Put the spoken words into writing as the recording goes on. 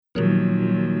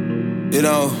You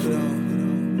know,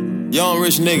 young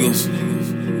rich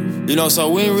niggas. You know, so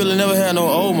we ain't really never had no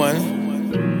old money.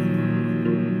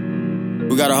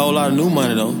 We got a whole lot of new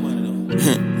money though.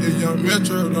 If young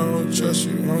Metro don't trust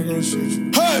you, I'm gonna shoot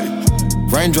you. Hey!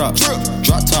 Raindrop,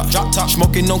 drop top,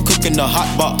 smoking, no cooking, the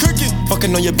hot box.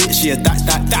 Fucking on your bitch, yeah,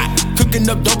 that. Cooking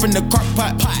up dope in the crock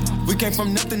pot. We came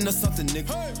from nothing to something,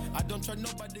 nigga. I don't try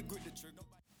nobody, grip the trigger.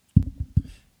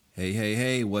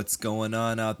 Hey, what's going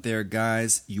on out there,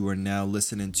 guys? You are now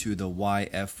listening to the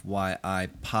YFYI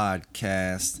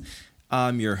podcast.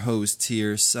 I'm your host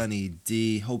here, Sunny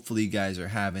D. Hopefully you guys are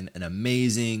having an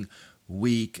amazing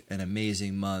week, an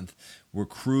amazing month. We're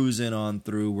cruising on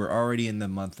through. We're already in the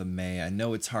month of May. I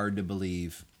know it's hard to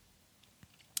believe.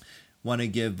 Want to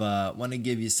give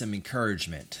you some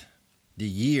encouragement. The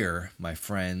year, my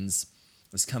friends,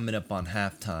 is coming up on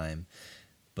halftime,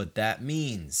 but that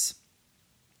means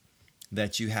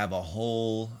that you have a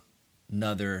whole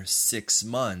another 6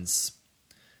 months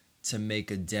to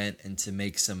make a dent and to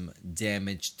make some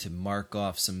damage, to mark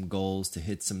off some goals, to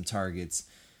hit some targets.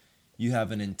 You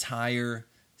have an entire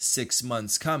 6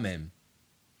 months coming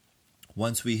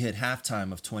once we hit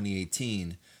halftime of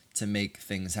 2018 to make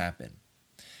things happen.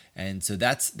 And so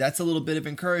that's a little bit of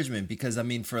encouragement, because I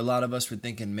mean, for a lot of us, we're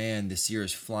thinking, man, this year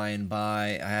is flying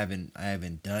by. I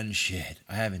haven't done shit.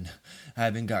 I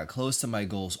haven't got close to my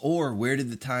goals. Or where did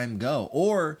the time go?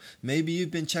 Or maybe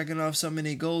you've been checking off so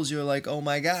many goals, you're like, oh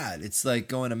my God, it's like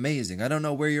going amazing. I don't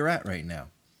know where you're at right now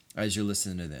as you're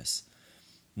listening to this.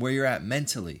 Where you're at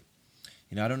mentally.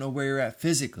 You know, I don't know where you're at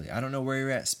physically. I don't know where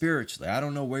you're at spiritually. I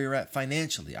don't know where you're at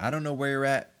financially. I don't know where you're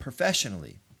at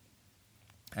professionally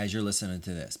as you're listening to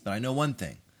this. But I know one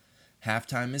thing.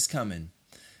 Halftime is coming,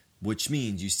 which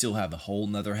means you still have a whole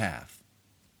nother half.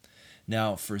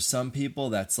 Now, for some people,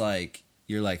 that's like,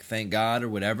 you're like, thank God or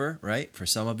whatever, right? For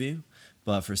some of you.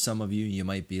 But for some of you, you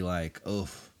might be like, oh,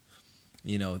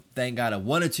 you know, thank God in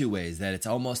one of two ways, that it's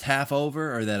almost half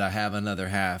over or that I have another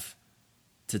half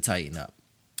to tighten up.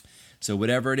 So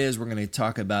whatever it is, we're going to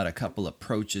talk about a couple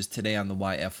approaches today on the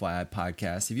YFYI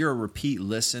podcast. If you're a repeat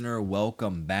listener,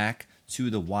 welcome back to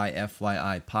the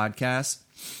YFYI podcast.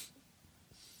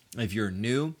 If you're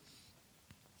new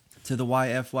to the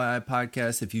YFYI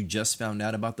podcast, if you just found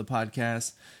out about the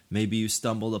podcast, maybe you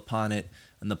stumbled upon it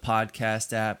on the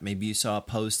podcast app, maybe you saw a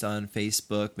post on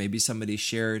Facebook, maybe somebody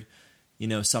shared, you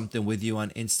know, something with you on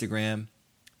Instagram,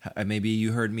 maybe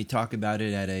you heard me talk about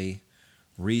it at a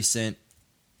recent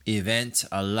event,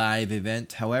 a live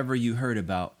event, however you heard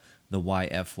about the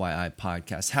YFYI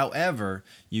podcast, however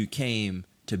you came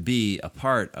to be a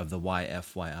part of the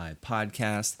YFYI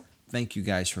podcast. Thank you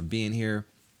guys for being here.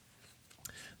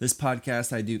 This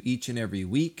podcast I do each and every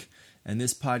week, and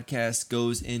this podcast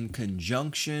goes in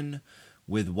conjunction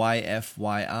with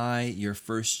YFYI, your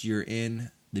first year in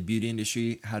the beauty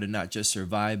industry, how to not just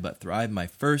survive but thrive. My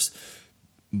first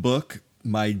book,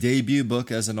 my debut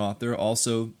book as an author,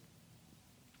 also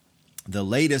the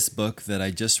latest book that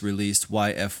I just released,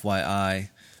 YFYI,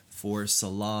 for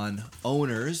salon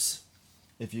owners.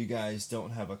 If you guys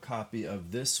don't have a copy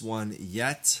of this one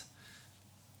yet,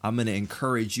 I'm going to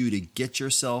encourage you to get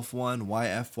yourself one,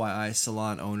 YFYI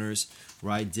Salon Owners,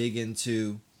 where I dig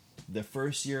into the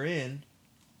first year in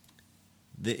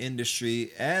the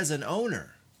industry as an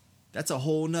owner. That's a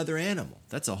whole nother animal.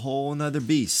 That's a whole nother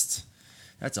beast.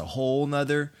 That's a whole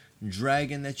nother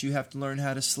dragon that you have to learn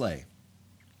how to slay.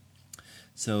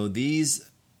 So these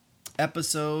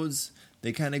episodes,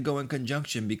 they kind of go in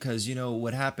conjunction, because, you know,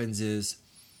 what happens is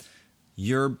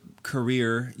your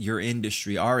career, your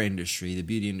industry, our industry, the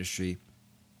beauty industry,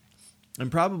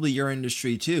 and probably your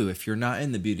industry too, if you're not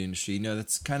in the beauty industry. You know,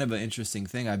 that's kind of an interesting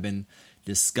thing I've been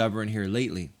discovering here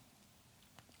lately.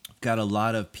 Got a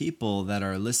lot of people that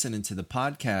are listening to the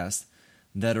podcast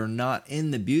that are not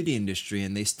in the beauty industry,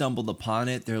 and they stumbled upon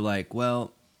it. They're like,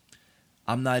 well,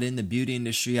 I'm not in the beauty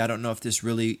industry. I don't know if this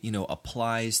really, you know,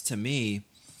 applies to me.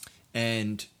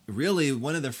 And really,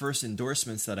 one of the first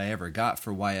endorsements that I ever got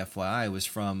for YFYI was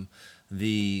from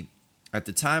at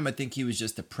the time, I think he was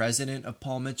just the president of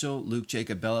Paul Mitchell, Luke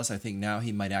Jacob Ellis. I think now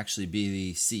he might actually be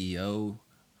the CEO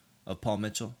of Paul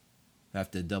Mitchell.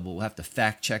 We'll have to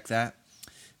fact check that.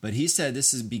 But he said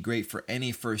this would be great for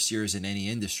any first years in any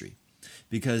industry,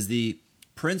 because the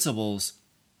principles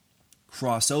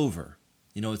cross over.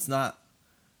 You know, it's not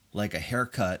like a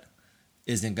haircut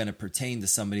isn't going to pertain to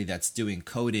somebody that's doing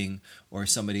coding, or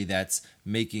somebody that's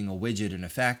making a widget in a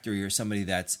factory, or somebody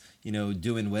that's, you know,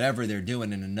 doing whatever they're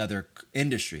doing in another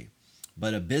industry.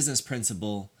 But a business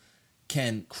principle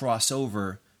can cross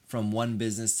over from one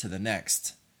business to the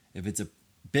next. If it's a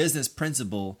business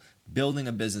principle, building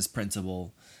a business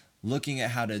principle, looking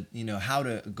at how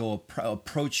to go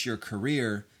approach your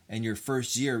career and your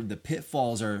first year, the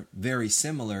pitfalls are very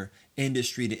similar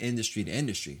industry to industry to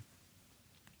industry.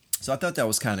 So I thought that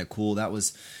was kind of cool. That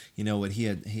was, what he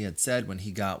had said when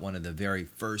he got one of the very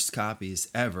first copies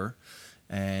ever.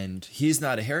 And he's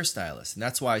not a hairstylist. And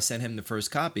that's why I sent him the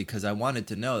first copy, because I wanted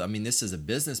to know. I mean, this is a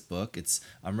business book.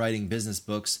 I'm writing business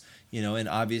books, and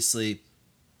obviously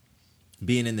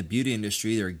being in the beauty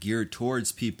industry, they're geared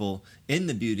towards people in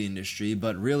the beauty industry,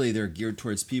 but really they're geared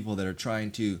towards people that are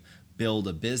trying to build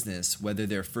a business, whether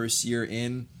they're first year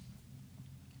in,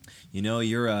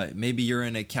 maybe you're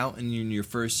an accountant in your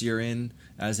first year in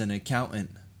as an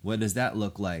accountant. What does that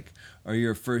look like? Or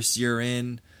your first year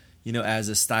in, as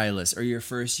a stylist, or your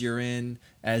first year in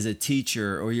as a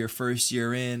teacher, or your first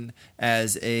year in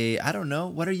as I don't know,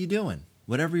 what are you doing?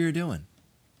 Whatever you're doing.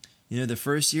 The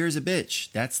first year is a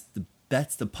bitch. That's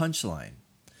the punchline.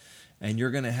 And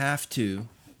you're going to have to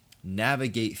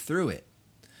navigate through it.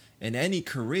 In any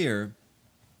career,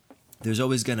 there's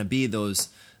always going to be those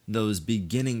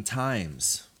beginning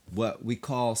times, what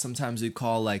sometimes we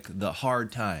call like the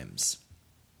hard times.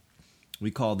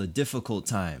 We call the difficult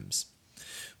times.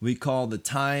 We call the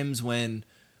times when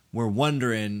we're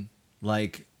wondering,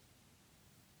 like,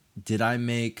 did I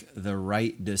make the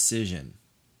right decision?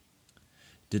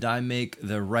 Did I make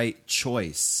the right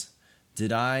choice?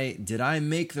 Did I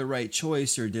make the right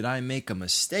choice, or did I make a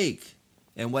mistake?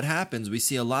 And what happens? We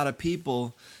see a lot of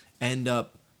people end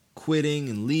up quitting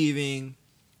and leaving,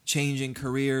 changing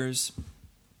careers.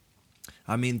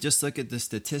 I mean, just look at the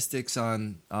statistics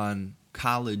on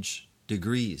college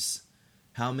degrees.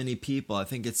 How many people? I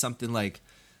think it's something like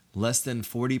less than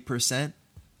 40%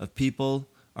 of people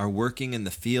are working in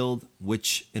the field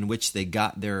in which they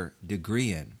got their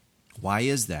degree in. Why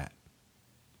is that?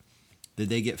 Did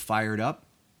they get fired up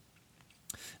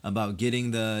about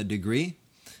getting the degree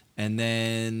and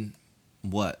then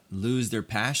lose their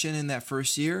passion in that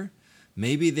first year?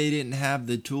 Maybe they didn't have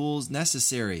the tools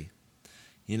necessary.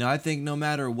 I think no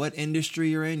matter what industry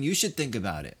you're in, you should think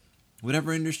about it.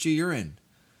 Whatever industry you're in,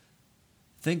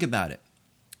 think about it.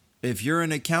 If you're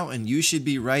an accountant, you should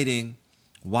be writing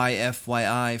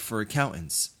YFYI for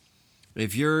accountants.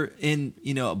 If you're in,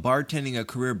 bartending, a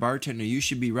career bartender, you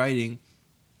should be writing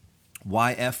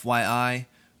YFYI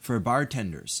for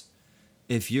bartenders.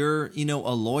 If you're,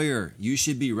 a lawyer, you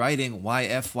should be writing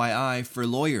YFYI for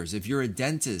lawyers. If you're a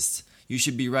dentist, you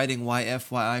should be writing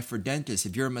YFYI for dentists.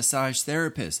 If you're a massage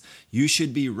therapist, you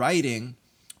should be writing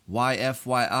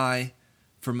YFYI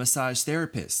for massage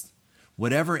therapists.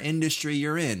 Whatever industry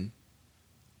you're in,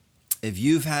 if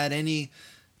you've had any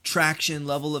traction,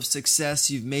 level of success,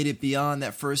 you've made it beyond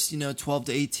that first, 12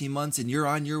 to 18 months and you're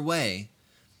on your way,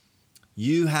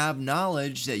 you have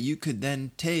knowledge that you could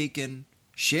then take and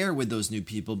share with those new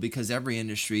people, because every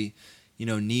industry,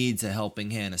 needs a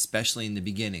helping hand, especially in the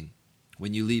beginning.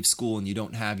 When you leave school and you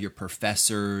don't have your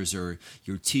professors or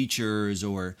your teachers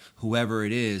or whoever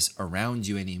it is around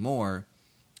you anymore,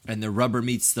 and the rubber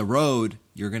meets the road,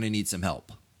 you're going to need some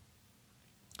help.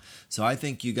 So I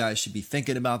think you guys should be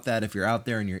thinking about that if you're out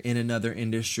there and you're in another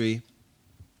industry.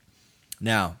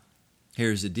 Now,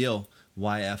 here's the deal.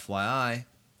 YFYI,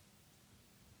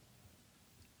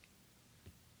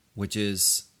 which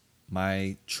is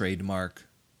my trademark,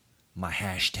 my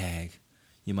hashtag.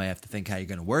 You might have to think how you're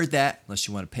going to word that, unless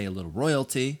you want to pay a little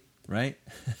royalty, right?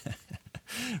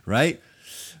 Right?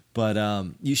 But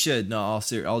you should, no,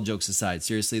 all jokes aside,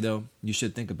 seriously though, you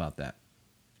should think about that.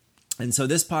 And so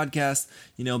this podcast,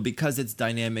 because it's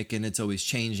dynamic and it's always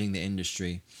changing the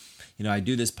industry, I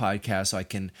do this podcast so I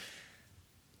can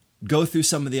go through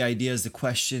some of the ideas, the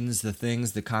questions, the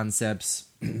things, the concepts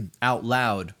out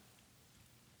loud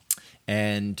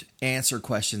and answer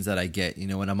questions that I get,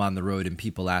 when I'm on the road and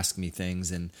people ask me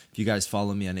things. And if you guys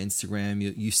follow me on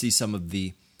Instagram, you see some of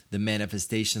the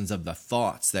manifestations of the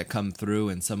thoughts that come through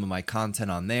and some of my content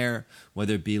on there,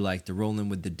 whether it be like the Rolling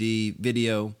with the D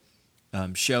video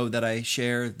show that I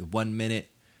share, the 1 minute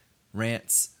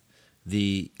rants,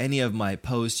 any of my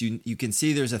posts, you can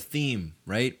see there's a theme,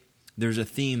 right? There's a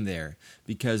theme there,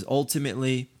 because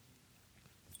ultimately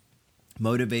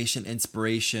motivation,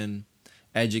 inspiration,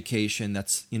 education,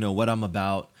 that's, what I'm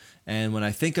about. And when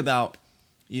I think about,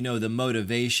 the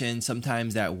motivation,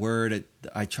 sometimes that word,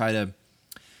 I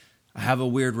have a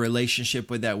weird relationship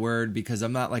with that word, because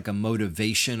I'm not like a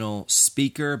motivational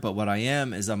speaker, but what I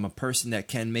am is I'm a person that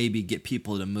can maybe get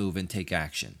people to move and take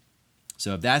action.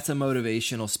 So if that's a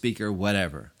motivational speaker,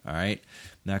 whatever, all right?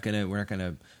 We're not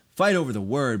gonna fight over the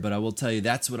word, but I will tell you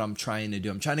that's what I'm trying to do.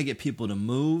 I'm trying to get people to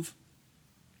move.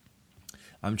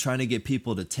 I'm trying to get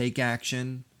people to take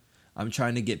action. I'm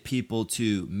trying to get people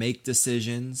to make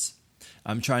decisions.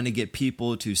 I'm trying to get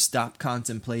people to stop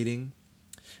contemplating.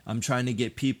 I'm trying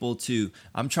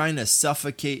to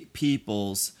suffocate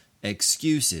people's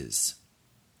excuses,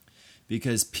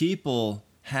 because people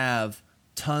have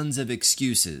tons of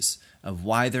excuses of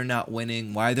why they're not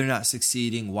winning, why they're not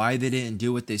succeeding, why they didn't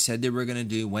do what they said they were going to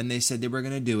do when they said they were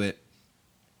going to do it.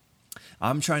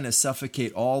 I'm trying to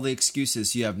suffocate all the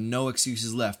excuses so you have no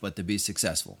excuses left but to be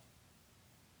successful.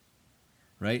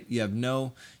 Right? You have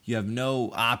no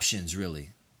options really.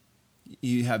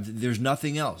 There's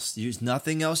nothing else. There's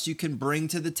nothing else you can bring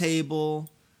to the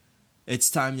table. It's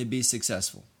time to be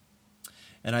successful.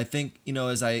 And I think,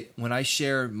 when I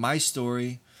share my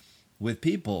story with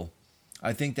people,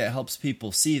 I think that helps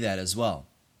people see that as well.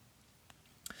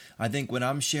 I think when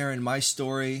I'm sharing my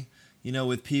story,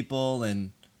 with people,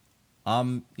 and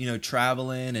I'm,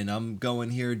 traveling and I'm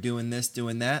going here, doing this,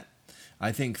 doing that,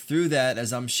 I think through that,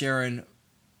 as I'm sharing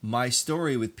my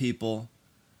story with people,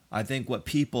 I think what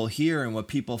people hear and what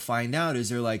people find out is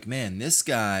they're like, man, this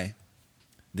guy,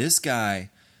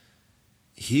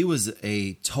 he was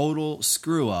a total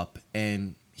screw up,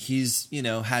 and he's,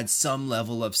 had some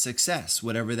level of success,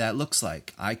 whatever that looks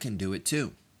like. I can do it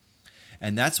too.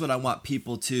 And that's what I want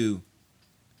people to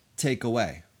take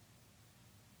away.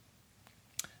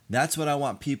 That's what I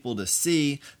want people to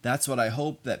see. That's what I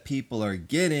hope that people are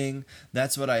getting.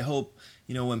 That's what I hope,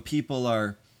 when people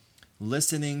are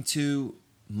listening to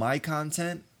my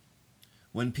content,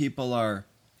 when people are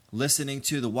listening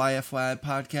to the YFYI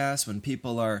podcast, when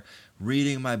people are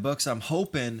reading my books, I'm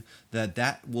hoping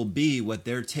that will be what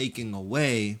they're taking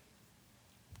away,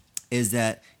 is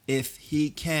that if he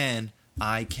can,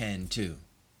 I can too.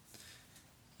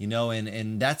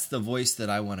 And that's the voice that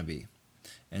I want to be.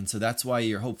 And so that's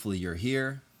why hopefully you're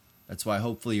here. That's why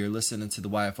hopefully you're listening to the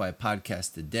YFYI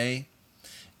podcast today.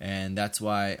 And that's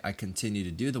why I continue to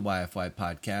do the YFYI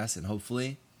podcast, and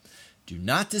hopefully do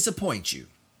not disappoint you.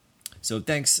 So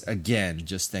thanks again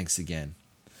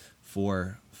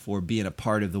for being a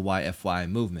part of the YFYI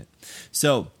movement.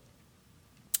 So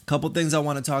a couple things I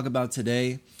want to talk about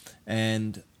today,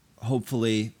 and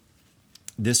hopefully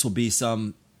this will be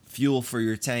some fuel for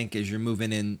your tank as you're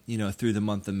moving in, through the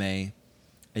month of May,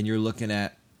 and you're looking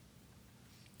at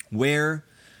where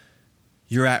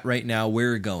you're at right now, where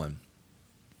you're going.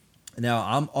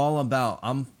 Now,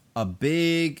 I'm a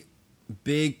big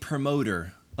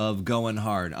promoter of going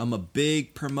hard. I'm a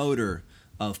big promoter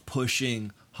of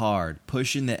pushing hard,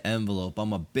 pushing the envelope.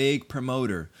 I'm a big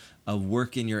promoter of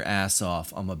working your ass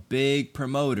off. I'm a big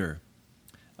promoter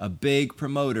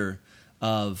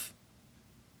of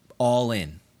all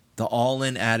in, the all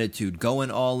in attitude, going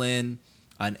all in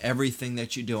on everything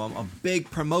that you do. I'm a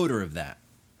big promoter of that.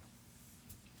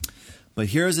 But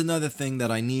here's another thing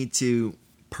that I need to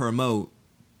promote,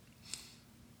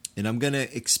 and I'm going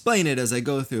to explain it as I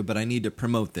go through, but I need to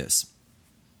promote this.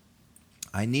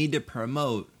 I need to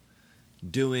promote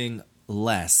doing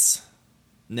less.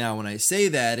 Now, when I say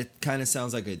that, it kind of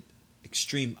sounds like an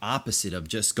extreme opposite of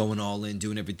just going all in,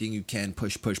 doing everything you can,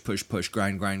 push,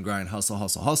 grind,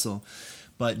 hustle.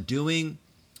 But doing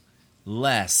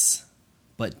less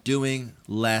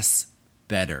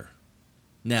better.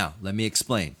 Now, let me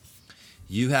explain.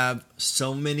 You have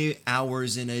so many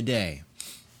hours in a day,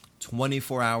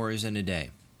 24 hours in a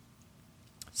day,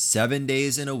 7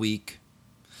 days in a week.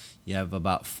 You have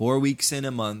about 4 weeks in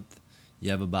a month.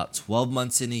 You have about 12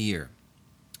 months in a year.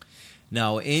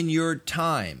 Now, in your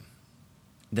time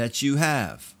that you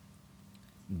have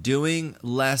doing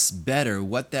less better,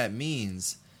 what that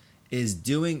means is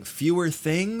doing fewer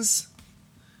things,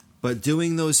 but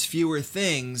doing those fewer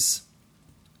things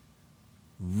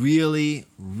really,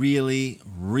 really,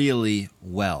 really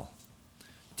well.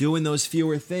 Doing those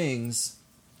fewer things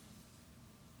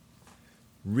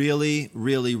really,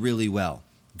 really, really well.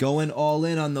 Going all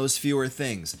in on those fewer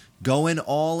things. Going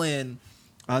all in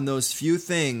on those few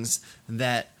things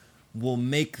that will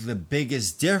make the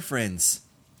biggest difference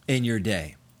in your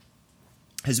day.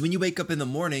 Because when you wake up in the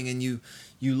morning and you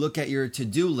look at your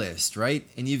to-do list, right?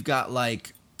 And you've got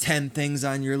like 10 things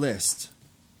on your list.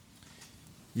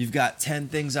 You've got 10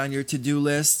 things on your to-do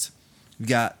list. You've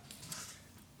got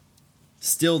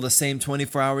still the same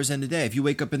 24 hours in a day. If you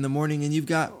wake up in the morning and you've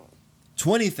got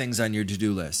 20 things on your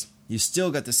to-do list, you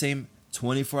still got the same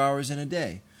 24 hours in a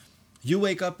day. You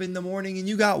wake up in the morning and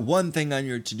you got one thing on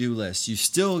your to-do list, you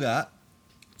still got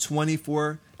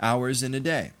 24 hours in a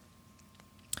day.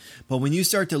 But when you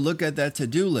start to look at that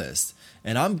to-do list,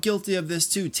 and I'm guilty of this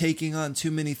too, taking on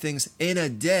too many things in a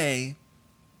day,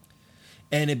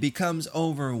 and it becomes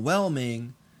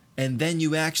overwhelming, and then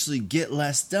you actually get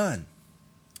less done.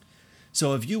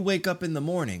 So if you wake up in the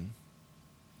morning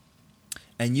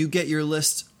and you get your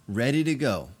list ready to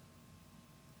go,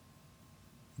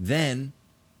 then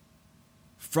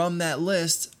from that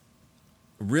list,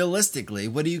 realistically,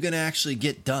 what are you going to actually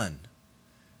get done?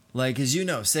 Like, as you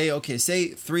know, say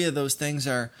 3 of those things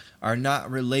are not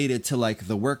related to like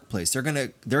the workplace. They're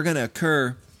gonna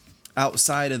occur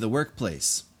outside of the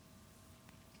workplace.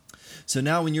 So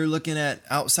now when you're looking at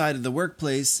outside of the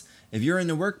workplace, if you're in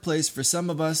the workplace, for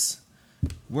some of us,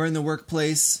 we're in the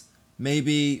workplace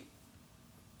maybe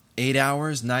 8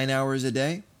 hours, 9 hours a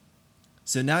day.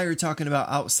 So now you're talking about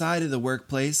outside of the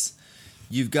workplace.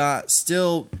 You've got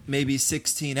still maybe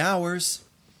 16 hours.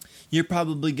 You're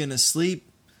probably going to sleep,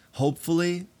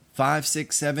 hopefully, 5,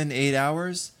 6, 7, 8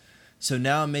 hours. So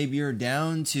now maybe you're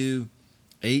down to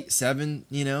 8, 7,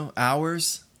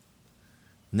 hours.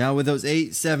 Now with those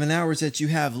 8, 7 hours that you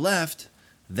have left,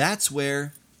 that's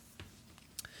where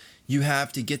you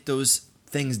have to get those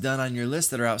things done on your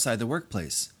list that are outside the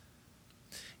workplace.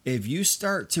 If you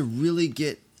start to really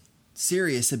get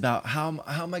serious about how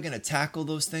am I going to tackle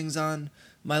those things on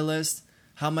my list,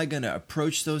 how am I going to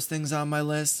approach those things on my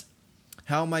list,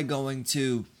 how am I going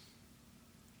to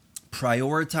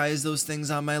prioritize those things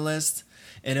on my list,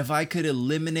 and if I could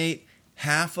eliminate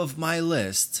half of my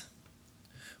list,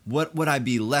 what would I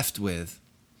be left with?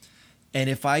 And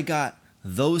if I got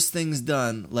those things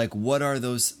done, like what are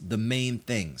the main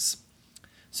things?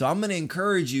 So I'm going to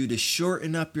encourage you to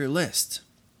shorten up your list.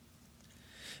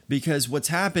 Because what's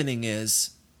happening is,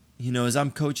 as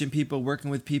I'm coaching people,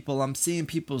 working with people, I'm seeing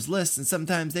people's lists, and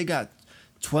sometimes they got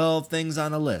 12 things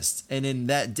on a list. And in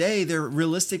that day, they're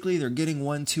getting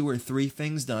 1, 2, or 3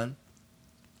 things done.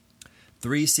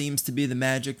 3 seems to be the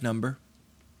magic number.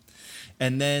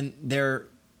 And then they're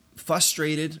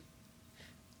frustrated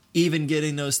even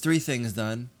getting those 3 things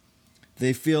done.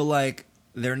 They feel like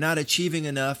they're not achieving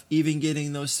enough even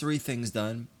getting those 3 things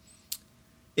done.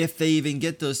 If they even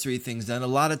get those 3 things done, a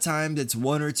lot of times it's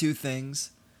 1 or 2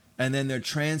 things, and then they're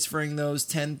transferring those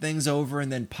 10 things over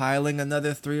and then piling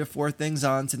another 3 or 4 things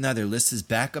on to now their list is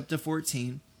back up to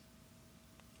 14.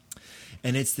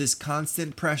 And it's this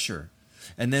constant pressure.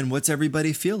 And then what's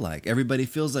everybody feel like? Everybody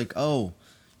feels like, I'm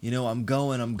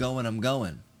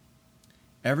going.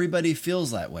 Everybody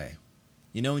feels that way.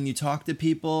 When you talk to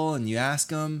people and you ask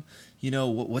them,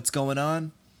 what's going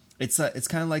on? It's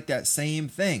kind of like that same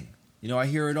thing. I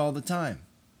hear it all the time.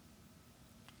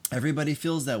 Everybody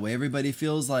feels that way. Everybody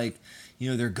feels like,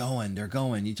 they're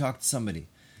going. You talk to somebody.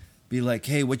 Be like,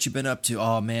 hey, what you been up to?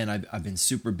 Oh, man, I've been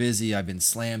super busy. I've been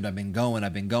slammed. I've been going.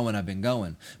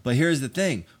 But here's the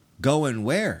thing. Going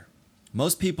where?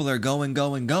 Most people are going,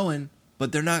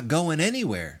 but they're not going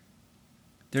anywhere.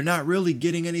 They're not really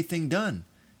getting anything done.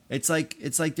 It's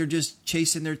like they're just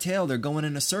chasing their tail. They're going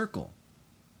in a circle.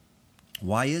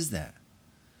 Why is that?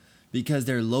 Because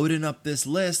they're loading up this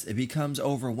list, it becomes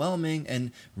overwhelming,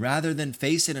 and rather than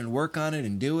face it and work on it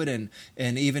and do it and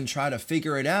even try to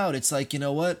figure it out, it's like,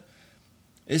 what?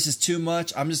 This is too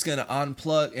much. I'm just going to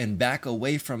unplug and back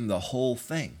away from the whole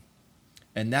thing.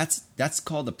 And that's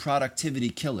called the productivity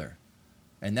killer.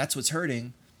 And that's what's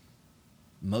hurting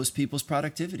most people's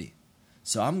productivity.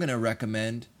 So I'm going to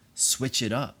recommend switch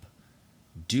it up.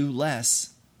 Do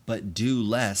less, but do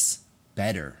less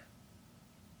better.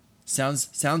 Sounds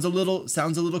a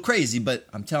little crazy, but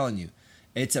I'm telling you,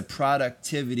 it's a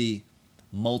productivity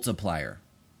multiplier.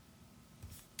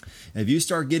 If you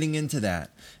start getting into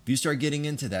that,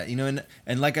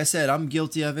 and like I said, I'm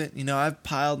guilty of it. I've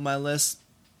piled my list,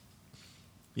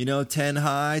 10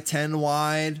 high, 10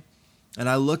 wide, and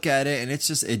I look at it and it's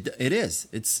just,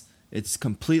 it's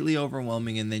completely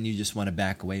overwhelming, and then you just want to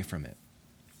back away from it.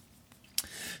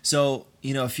 So,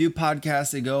 a few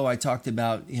podcasts ago, I talked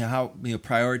about, how,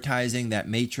 prioritizing that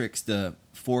matrix, the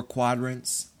 4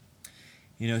 quadrants.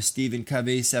 Stephen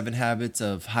Covey, 7 Habits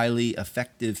of Highly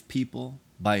Effective People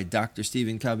by Dr.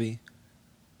 Stephen Covey.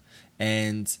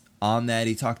 And on that,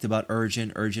 he talked about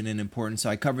urgent, and important. So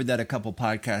I covered that a couple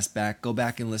podcasts back. Go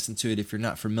back and listen to it if you're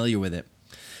not familiar with it.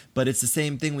 But it's the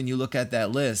same thing when you look at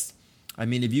that list. I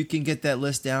mean, if you can get that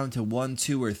list down to 1,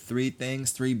 2, or 3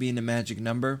 things, 3 being the magic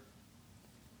number,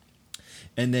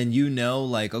 and then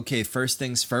okay, first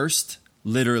things first,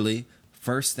 literally,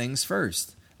 first things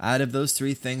first. Out of those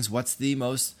 3 things, what's the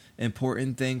most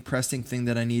important thing, pressing thing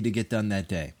that I need to get done that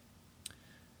day?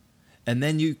 And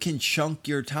then you can chunk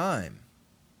your time.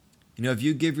 If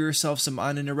you give yourself some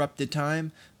uninterrupted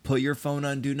time, put your phone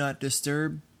on Do Not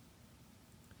Disturb,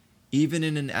 even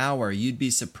in an hour, you'd be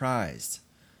surprised.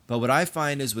 But what I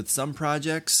find is with some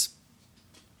projects,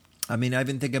 I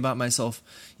even think about myself,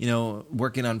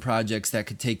 working on projects that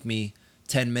could take me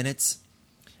 10 minutes.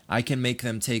 I can make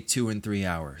them take 2 and 3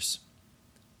 hours.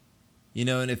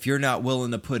 And if you're not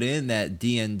willing to put in that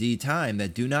DND time,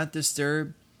 that do not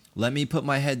disturb, let me put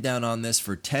my head down on this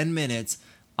for 10 minutes,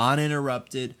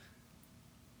 uninterrupted,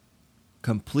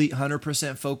 complete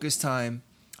 100% focus time,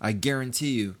 I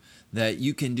guarantee you that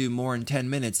you can do more in 10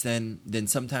 minutes than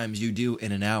sometimes you do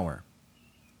in an hour.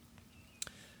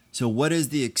 So what is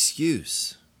the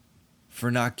excuse for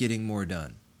not getting more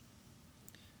done?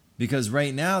 Because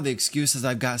right now the excuse is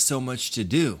I've got so much to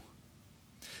do.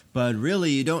 But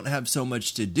really you don't have so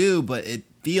much to do, but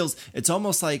it's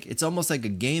almost like a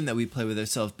game that we play with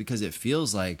ourselves, because it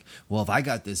feels like, well, if I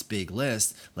got this big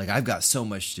list, like I've got so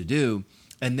much to do,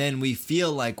 and then we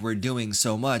feel like we're doing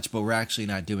so much, but we're actually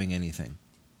not doing anything.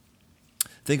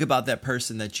 Think about that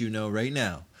person that you know right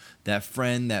now, that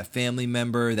friend, that family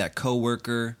member, that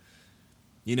coworker,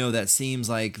 that seems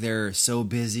like they're so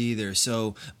busy, they're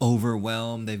so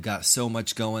overwhelmed, they've got so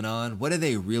much going on. What do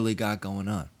they really got going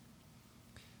on?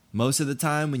 Most of the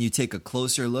time, when you take a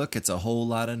closer look, it's a whole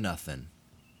lot of nothing.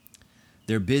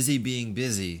 They're busy being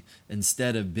busy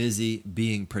instead of busy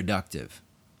being productive.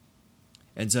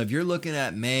 And so if you're looking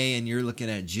at May and you're looking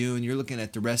at June, you're looking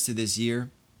at the rest of this year,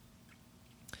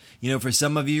 for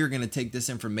some of you, you're going to take this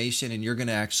information and you're going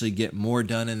to actually get more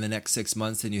done in the next 6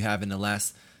 months than you have in the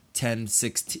last 10,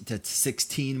 16 to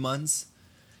 16 months.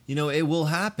 It will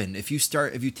happen if you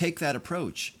take that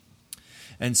approach.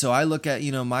 And so I look at,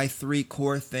 my 3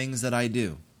 core things that I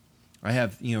do. I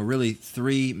have, really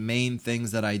 3 main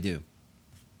things that I do.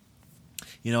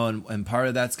 And part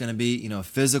of that's going to be,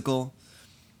 physical.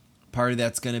 Part of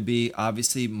that's going to be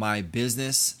obviously my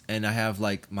business, and I have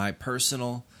like my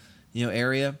personal,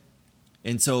 area.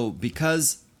 And so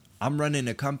because I'm running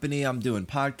a company, I'm doing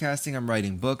podcasting, I'm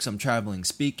writing books, I'm traveling,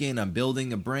 speaking, I'm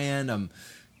building a brand, I'm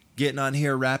getting on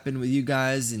here rapping with you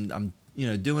guys, and I'm,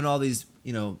 doing all these,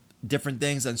 different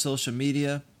things on social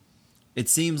media. It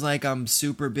seems like I'm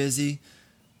super busy,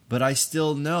 but I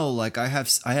still know like I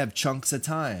have chunks of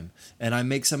time, and I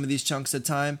make some of these chunks of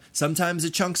time. Sometimes the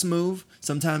chunks move.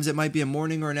 Sometimes it might be a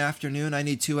morning or an afternoon. I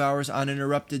need 2 hours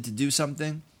uninterrupted to do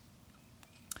something,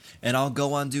 and I'll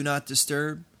go on Do Not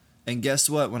Disturb. And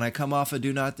guess what? When I come off of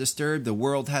Do Not Disturb, the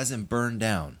world hasn't burned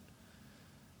down.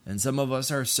 And some of us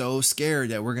are so scared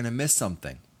that we're going to miss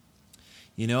something.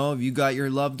 If you got your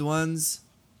loved ones,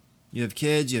 you have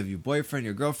kids, you have your boyfriend,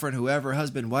 your girlfriend, whoever,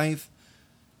 husband, wife,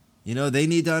 they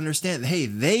need to understand, hey,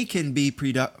 they can be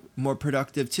more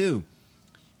productive too.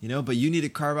 But you need to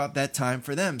carve out that time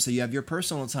for them so you have your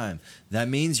personal time. That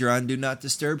means you're on Do Not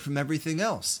Disturb from everything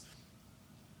else.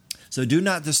 So Do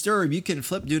Not Disturb, you can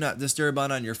flip Do Not Disturb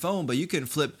on your phone, but you can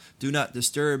flip Do Not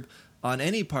Disturb on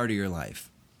any part of your life.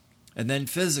 And then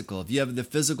physical. If you have the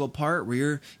physical part where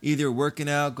you're either working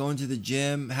out, going to the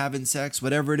gym, having sex,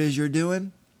 whatever it is you're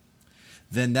doing,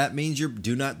 then that means you're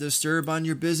Do Not Disturb on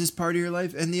your business part of your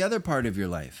life and the other part of your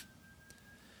life.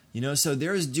 So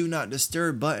there's Do Not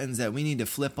Disturb buttons that we need to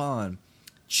flip on,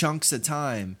 chunks of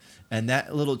time. And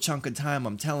that little chunk of time,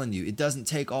 I'm telling you, it doesn't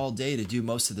take all day to do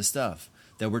most of the stuff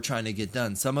that we're trying to get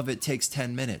done. Some of it takes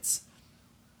 10 minutes.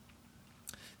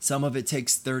 Some of it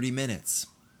takes 30 minutes.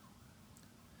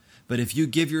 But if you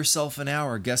give yourself an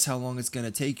hour, guess how long it's going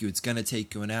to take you? It's going to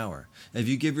take you an hour. If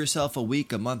you give yourself a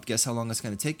week, a month, guess how long it's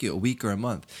going to take you? A week or a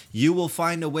month. You will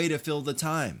find a way to fill the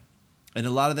time. And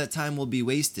a lot of that time will be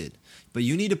wasted. But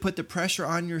you need to put the pressure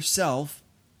on yourself.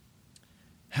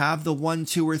 Have the 1,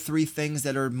 2, or 3 things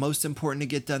that are most important to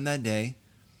get done that day.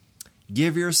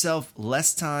 Give yourself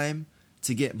less time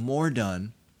to get more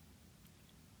done.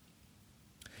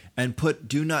 And put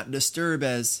Do Not Disturb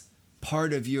as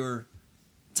part of your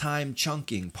time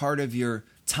chunking, part of your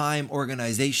time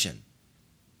organization.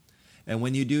 And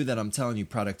when you do that, I'm telling you,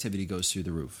 productivity goes through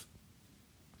the roof.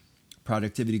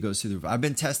 Productivity goes through the roof. I've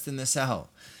been testing this out,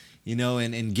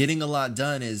 and getting a lot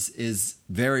done is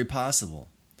very possible.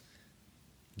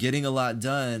 Getting a lot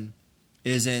done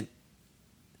isn't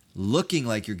looking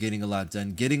like you're getting a lot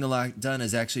done. Getting a lot done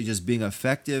is actually just being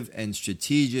effective and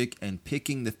strategic and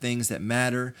picking the things that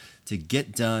matter to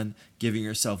get done, giving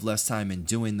yourself less time and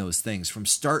doing those things from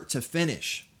start to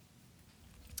finish.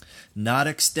 Not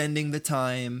extending the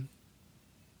time.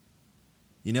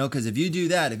 Because if you do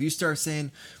that, if you start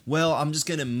saying, well, I'm just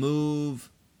going to move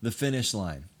the finish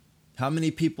line. How many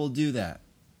people do that?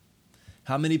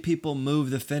 How many people move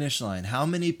the finish line? How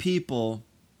many people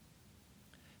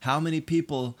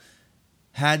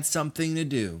had something to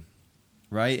do,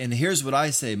 right? And here's what I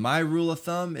say. My rule of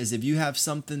thumb is if you have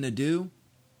something to do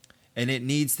and it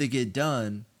needs to get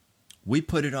done, we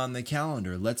put it on the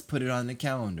calendar. Let's put it on the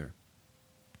calendar.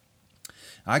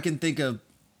 I can think of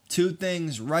 2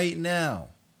 things right now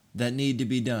that need to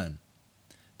be done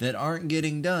that aren't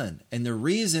getting done. And the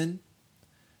reason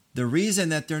The reason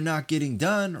that they're not getting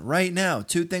done right now,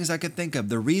 two things I could think of.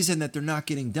 The reason that they're not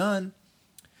getting done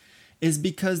is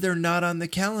because they're not on the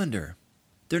calendar.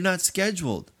 They're not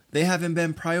scheduled. They haven't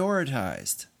been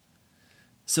prioritized.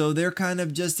 So they're kind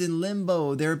of just in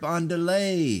limbo. They're on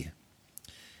delay.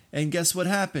 And guess what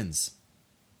happens?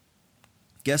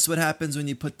 Guess what happens when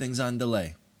you put things on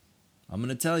delay? I'm going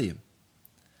to tell you.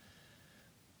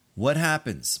 What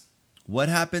happens? What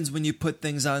happens when you put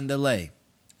things on delay?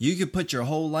 You could put your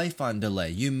whole life on delay.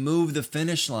 You move the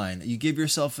finish line. You give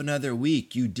yourself another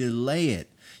week. You delay it.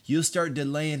 You'll start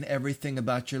delaying everything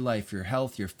about your life, your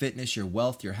health, your fitness, your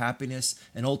wealth, your happiness,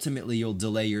 and ultimately you'll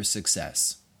delay your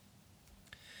success.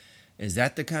 Is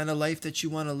that the kind of life that you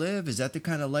want to live? Is that the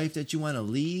kind of life that you want to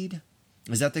lead?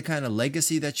 Is that the kind of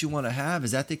legacy that you want to have?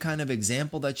 Is that the kind of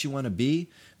example that you want to be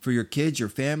for your kids, your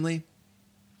family?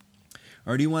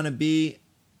 Or do you want to be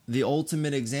the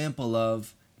ultimate example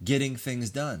of getting things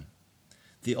done?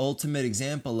 The ultimate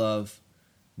example of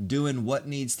doing what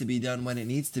needs to be done when it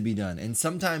needs to be done. And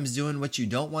sometimes doing what you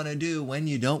don't want to do when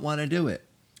you don't want to do it.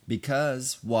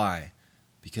 Because, why?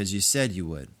 Because you said you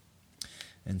would.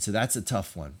 And so that's a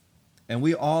tough one. And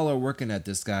we all are working at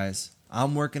this, guys.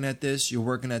 I'm working at this. You're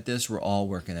working at this. We're all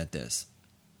working at this.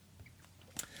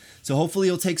 So hopefully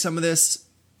you'll take some of this,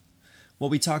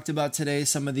 what we talked about today,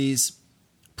 some of these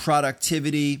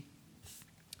productivity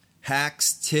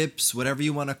hacks, tips, whatever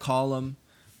you want to call them,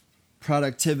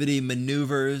 productivity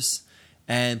maneuvers,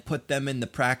 and put them into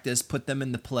practice, put them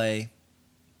into play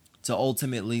to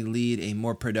ultimately lead a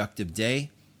more productive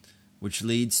day, which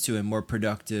leads to a more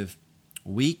productive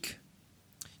week.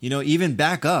 You know, even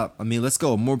back up. I mean, let's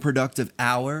go a more productive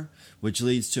hour, which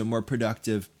leads to a more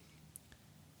productive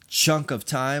chunk of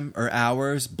time or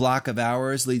hours, block of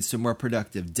hours, leads to a more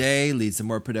productive day, leads to a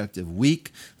more productive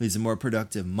week, leads to a more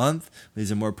productive month, leads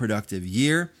to a more productive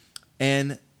year,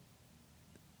 and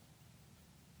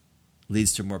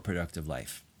leads to a more productive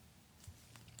life.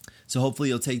 So hopefully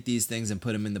you'll take these things and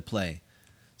put them into play.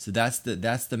 So that's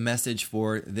the message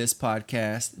for this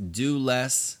podcast. Do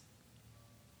less,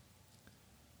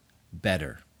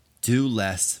 better. Do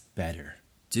less, better.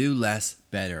 Do less,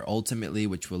 better. Ultimately,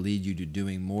 which will lead you to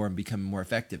doing more and becoming more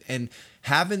effective. And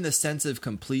having the sense of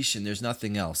completion, there's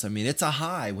nothing else. I mean, it's a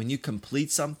high when you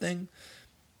complete something.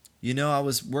 You know, I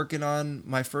was working on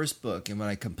my first book, and when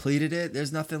I completed it,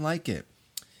 there's nothing like it.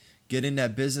 Getting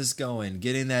that business going,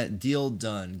 getting that deal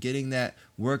done, getting that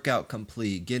workout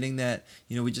complete, getting that,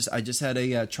 you know, I just had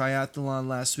a triathlon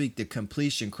last week, the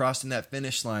completion, crossing that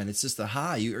finish line. It's just a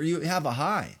high. You have a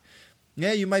high.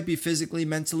 Yeah, you might be physically,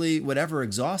 mentally, whatever,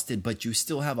 exhausted, but you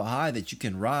still have a high that you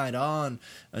can ride on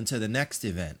until the next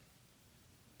event.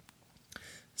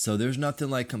 So there's nothing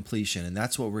like completion, and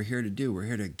that's what we're here to do. We're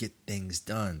here to get things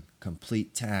done,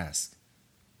 complete tasks,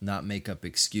 not make up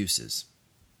excuses.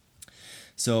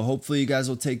 So hopefully you guys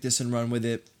will take this and run with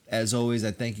it. As always,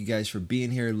 I thank you guys for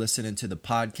being here, listening to the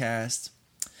podcast.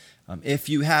 If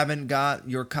you haven't got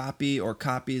your copy or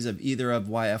copies of either of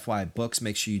YFY books,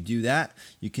 make sure you do that.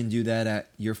 You can do that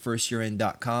at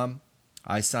yourfirstyearin.com.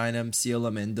 I sign them, seal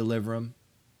them, and deliver them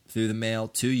through the mail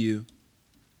to you.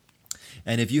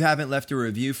 And if you haven't left a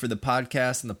review for the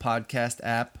podcast in the podcast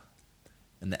app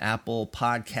and the Apple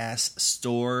Podcast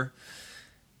Store,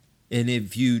 and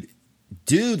if you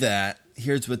do that,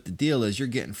 here's what the deal is. You're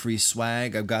getting free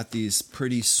swag. I've got these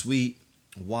pretty sweet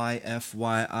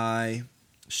YFYI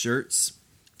shirts.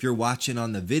 If you're watching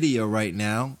on the video right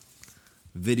now,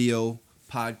 video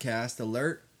podcast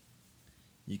alert,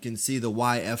 you can see the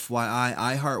YFYI,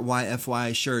 I Heart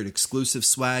YFYI shirt, exclusive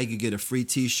swag. You get a free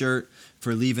t-shirt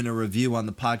for leaving a review on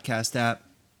the podcast app.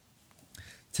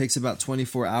 It takes about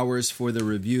 24 hours for the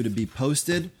review to be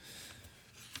posted.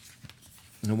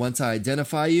 And once I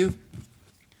identify you,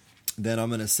 then I'm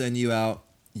going to send you out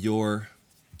your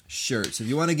shirt. So if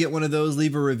you want to get one of those,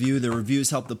 leave a review. The reviews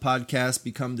help the podcast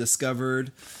become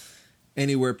discovered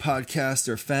anywhere podcasts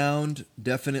are found.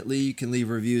 Definitely, you can leave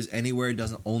reviews anywhere. It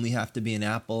doesn't only have to be an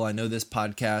Apple. I know this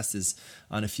podcast is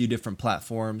on a few different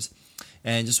platforms.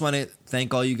 And just want to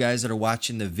thank all you guys that are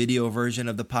watching the video version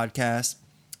of the podcast,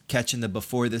 catching the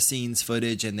before the scenes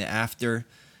footage and the after.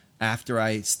 After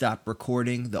I stop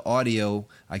recording the audio,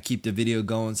 I keep the video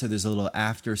going, so there's a little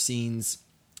after scenes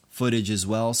footage as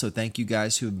well. So thank you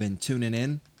guys who have been tuning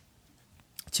in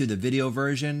to the video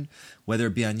version, whether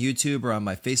it be on YouTube or on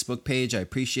my Facebook page. I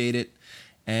appreciate it.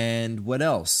 And what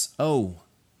else? Oh,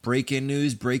 breaking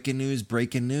news.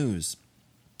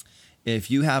 If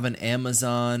you have an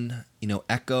Amazon,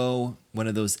 Echo, one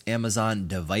of those Amazon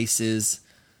devices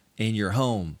in your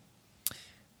home,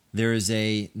 there is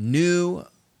a new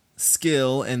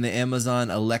skill in the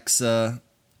Amazon Alexa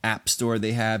app store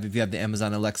they have. If you have the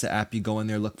Amazon Alexa app, you go in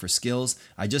there, look for skills.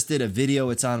 I just did a video.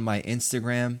 It's on my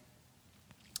Instagram.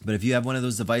 But if you have one of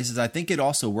those devices, I think it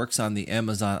also works on the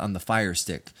Amazon, on the Fire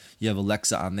Stick. You have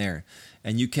Alexa on there.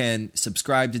 And you can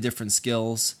subscribe to different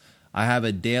skills. I have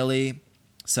a daily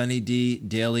Sunny D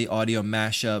daily audio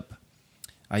mashup.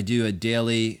 I do a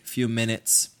daily few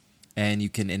minutes, and you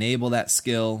can enable that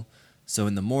skill. So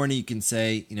in the morning, you can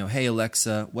say, hey,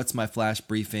 Alexa, what's my flash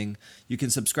briefing? You can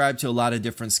subscribe to a lot of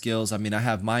different skills. I mean, I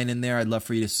have mine in there. I'd love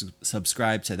for you to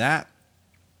subscribe to that,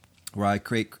 where I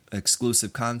create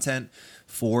exclusive content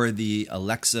for the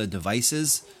Alexa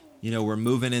devices. We're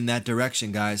moving in that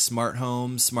direction, guys. Smart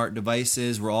homes, smart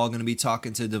devices. We're all going to be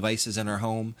talking to devices in our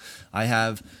home. I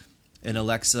have an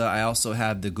Alexa. I also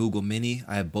have the Google Mini.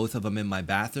 I have both of them in my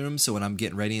bathroom. So when I'm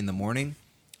getting ready in the morning,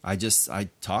 I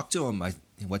talk to them.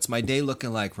 What's my day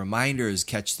looking like? Reminders,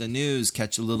 catch the news,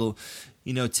 catch a little,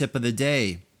 tip of the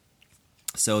day.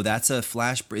 So that's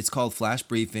it's called Flash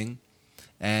Briefing,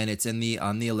 and it's on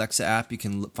the Alexa app. You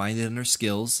can find it under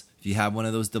skills. If you have one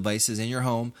of those devices in your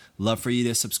home, love for you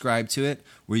to subscribe to it,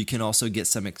 where you can also get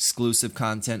some exclusive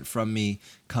content from me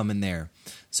coming there.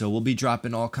 So we'll be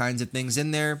dropping all kinds of things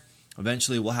in there.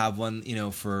 Eventually we'll have one,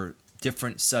 for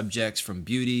different subjects, from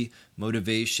beauty,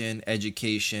 motivation,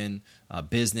 education,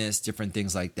 business, different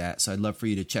things like that. So I'd love for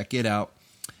you to check it out.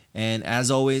 And as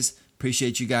always,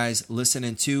 appreciate you guys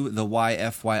listening to the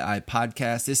YFYI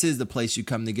podcast. This is the place you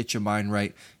come to get your mind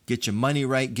right, get your money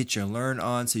right, get your learn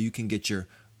on, so you can get your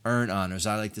earn on. Or as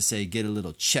I like to say, get a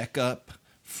little checkup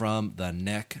from the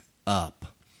neck up.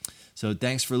 So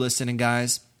thanks for listening,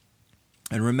 guys.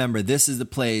 And remember, this is the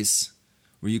place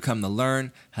where you come to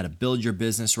learn how to build your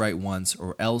business right once,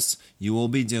 or else you will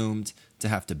be doomed to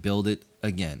have to build it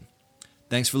again.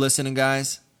 Thanks for listening,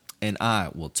 guys, and I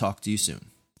will talk to you soon.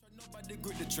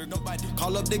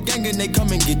 Call up the gang and they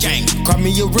come and get gang. Cry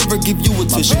me a river, give you a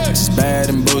tissue. It's bad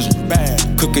and bullshit.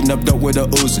 Bad. Cooking up dope with a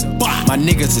Uzi. My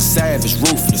niggas are savage,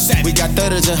 ruthless. We got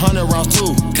 30s and 100 rounds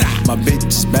too. My bitch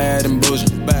is bad and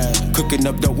bullshit. Bad. Cooking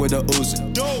up dope with a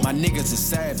Uzi. My niggas are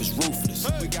savage, ruthless.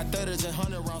 We got 30s and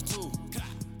 100 rounds too.